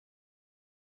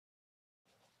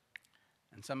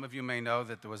And some of you may know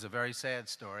that there was a very sad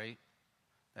story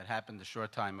that happened a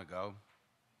short time ago.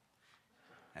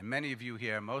 And many of you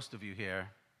here, most of you here,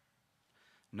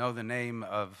 know the name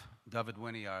of David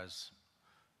Winiarz,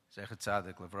 Zecher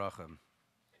Tzadik Livracha.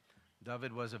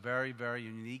 David was a very, very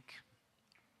unique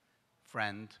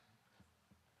friend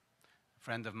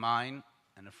of mine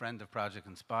and a friend of Project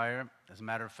Inspire. As a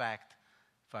matter of fact,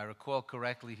 if I recall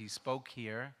correctly, he spoke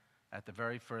here at the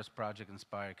very first Project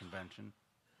Inspire convention.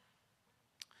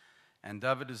 And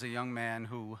David is a young man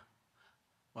who,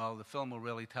 well, the film will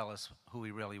really tell us who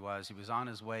he really was. He was on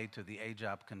his way to the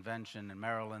AJOP convention in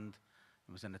Maryland.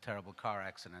 He was in a terrible car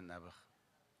accident, Nebuch.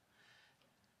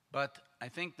 But I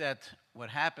think that what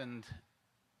happened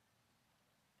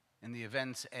in the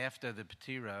events after the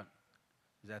Petira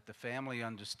is that the family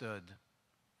understood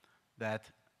that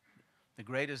the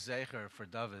greatest zecher for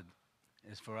David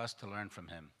is for us to learn from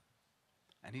him.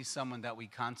 And he's someone that we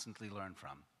constantly learn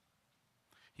from.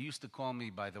 He used to call me,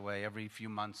 by the way, every few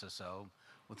months or so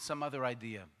with some other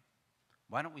idea.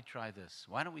 Why don't we try this?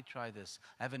 Why don't we try this?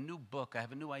 I have a new book. I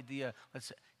have a new idea.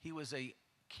 He was a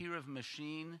Kiruv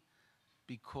machine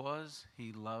because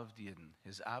he loved Yidden.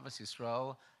 His Avos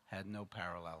Yisrael had no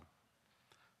parallel.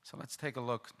 So let's take a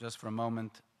look just for a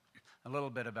moment, a little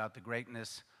bit about the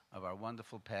greatness of our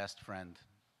wonderful past friend,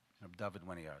 David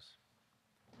Winiarz.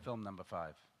 Film number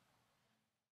 5.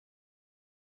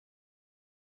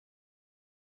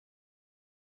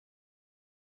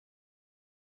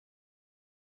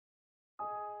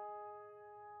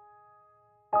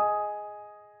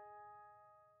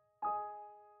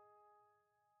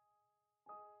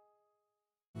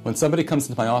 When somebody comes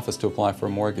into my office to apply for a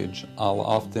mortgage, I'll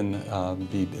often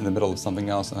be in the middle of something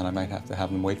else, and I might have to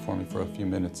have them wait for me for a few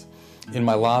minutes. In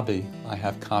my lobby, I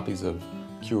have copies of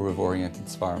Kiruv-oriented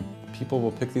Svarim. People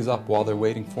will pick these up while they're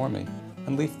waiting for me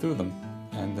and leaf through them.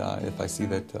 And if I see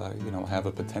that I have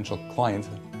a potential client,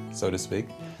 so to speak,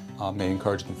 I may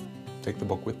encourage them to take the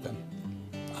book with them.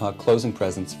 Closing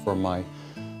presents for my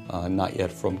not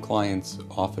yet from clients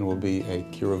often will be a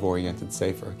Kiruv-oriented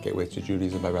Sefer, Gateway to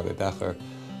Judaism by Rabbi Becher,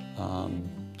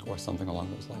 or something along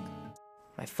those lines.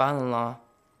 My father-in-law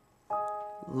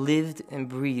lived and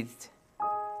breathed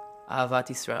Ahavat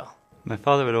Yisrael. My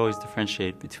father would always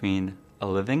differentiate between a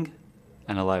living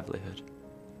and a livelihood.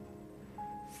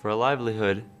 For a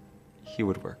livelihood, he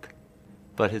would work.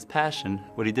 But his passion,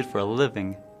 what he did for a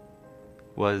living,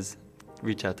 was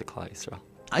reach out to Klal Yisrael.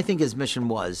 I think his mission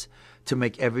was to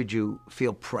make every Jew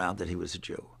feel proud that he was a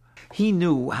Jew. He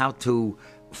knew how to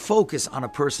focus on a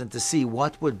person to see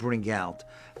what would bring out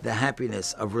the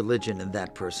happiness of religion in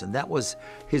that person. That was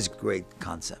his great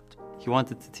concept. He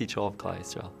wanted to teach all of Klal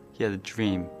Yisrael. He had a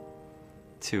dream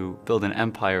to build an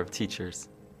empire of teachers.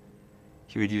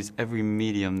 He would use every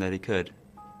medium that he could,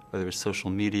 whether it was social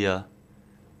media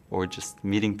or just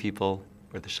meeting people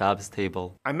or the Shabbos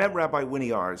table. I met Rabbi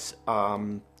Winiarz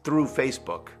through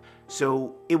Facebook.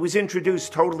 So it was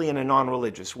introduced totally in a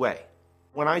non-religious way.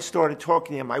 When I started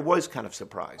talking to him, I was kind of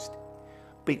surprised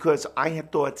because I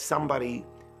had thought somebody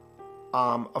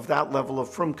of that level of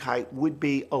frumkeit would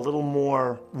be a little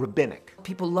more rabbinic.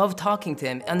 People love talking to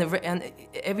him, and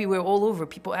everywhere, all over,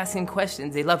 people asking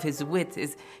questions. They love his wit,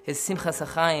 his simchas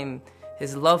hachaim,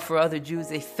 his love for other Jews.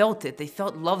 They felt it. They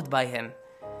felt loved by him.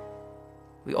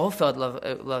 We all felt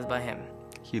loved by him.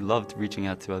 He loved reaching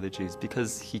out to other Jews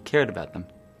because he cared about them.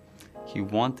 He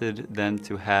wanted them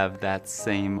to have that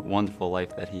same wonderful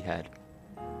life that he had.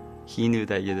 He knew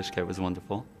that Yiddishkeit was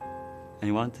wonderful, and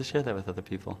he wanted to share that with other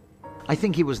people. I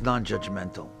think he was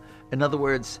non-judgmental. In other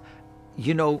words,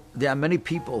 there are many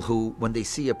people who, when they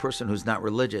see a person who's not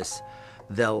religious,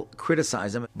 they'll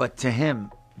criticize him, but to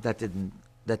him, that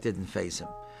didn't faze him.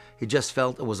 He just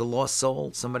felt it was a lost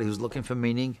soul, somebody who's looking for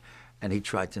meaning, and he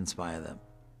tried to inspire them.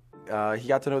 He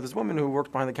got to know this woman who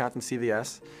worked behind the counter in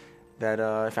CVS that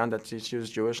I found that she was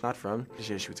Jewish, not from.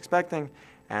 She was expecting,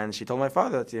 and she told my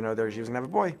father that, she was going to have a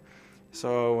boy.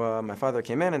 So my father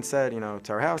came in and said,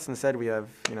 to our house and said, we have,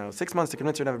 6 months to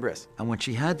convince her to have a bris. And when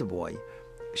she had the boy,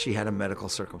 she had a medical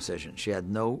circumcision. She had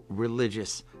no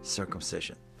religious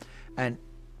circumcision. And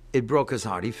it broke his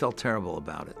heart. He felt terrible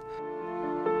about it.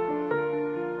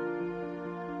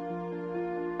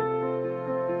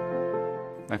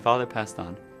 My father passed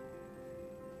on,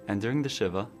 and during the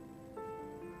Shiva,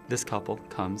 this couple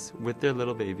comes with their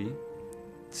little baby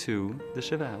to the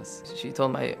Shiva house. She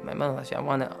told my mother, I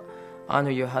want to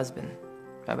honor your husband,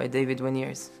 Rabbi David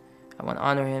Winiarz. I want to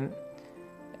honor him.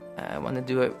 I want to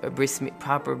do a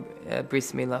proper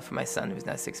bris milah for my son who's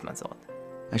now 6 months old.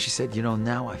 And she said,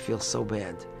 now I feel so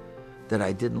bad that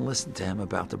I didn't listen to him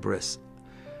about the bris.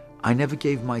 I never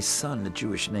gave my son a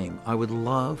Jewish name. I would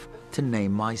love to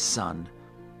name my son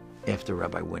after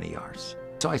Rabbi Winiarz.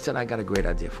 So I said, I got a great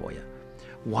idea for you.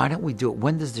 Why don't we do it?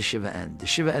 When does the Shiva end? The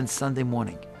Shiva ends Sunday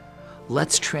morning.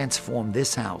 Let's transform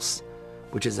this house,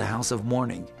 which is a house of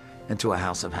mourning, into a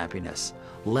house of happiness.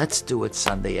 Let's do it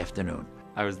Sunday afternoon.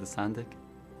 I was the Sandik,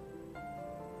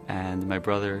 and my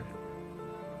brother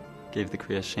gave the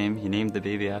Kriya Shem. He named the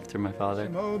baby after my father.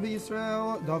 It was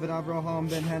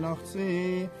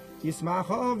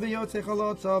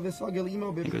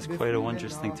quite a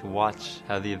wondrous thing to watch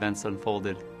how the events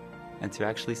unfolded and to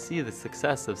actually see the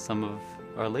success of some of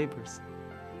our labors.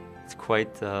 It's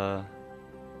quite a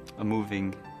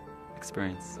moving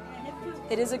experience.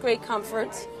 It is a great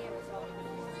comfort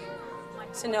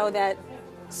to know that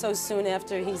so soon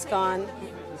after he's gone,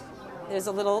 there's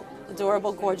a little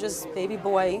adorable, gorgeous baby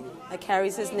boy that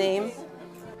carries his name.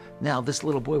 Now this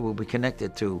little boy will be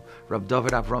connected to Rab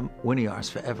David Avram Winiarz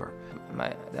forever.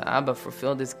 The Abba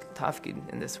fulfilled his tafkid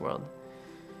in this world.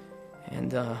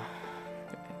 And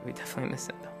we definitely miss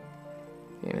him.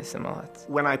 We miss him a lot.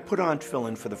 When I put on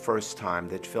tefillin for the first time,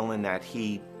 the tefillin that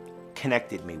he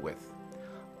connected me with,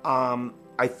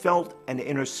 I felt an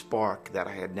inner spark that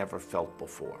I had never felt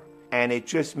before. And it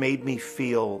just made me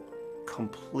feel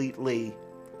completely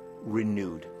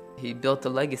renewed. He built a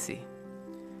legacy.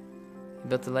 He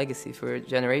built a legacy for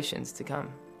generations to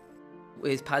come.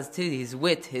 His positivity, his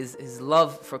wit, his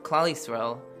love for Klal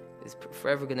Yisrael is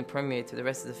forever going to permeate to the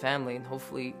rest of the family and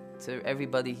hopefully to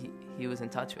everybody he was in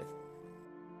touch with.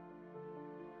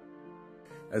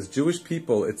 As Jewish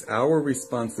people, it's our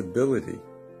responsibility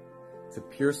to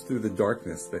pierce through the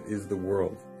darkness that is the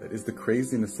world, that is the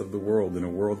craziness of the world in a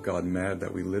world gone mad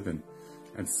that we live in,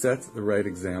 and set the right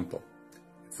example.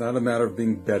 It's not a matter of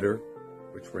being better,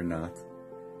 which we're not.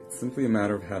 It's simply a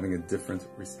matter of having a different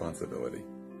responsibility.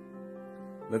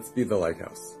 Let's be the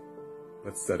lighthouse.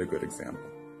 Let's set a good example.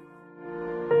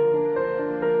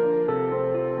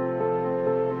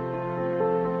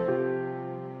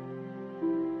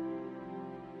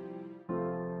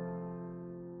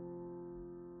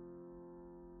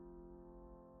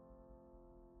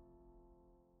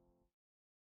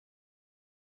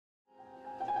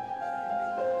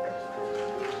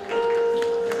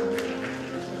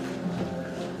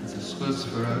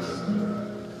 For us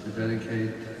to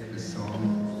dedicate this song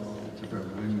to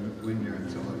Rabbi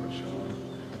Winiarz,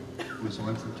 who was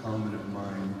once a Talmud of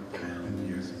mine many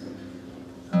years ago.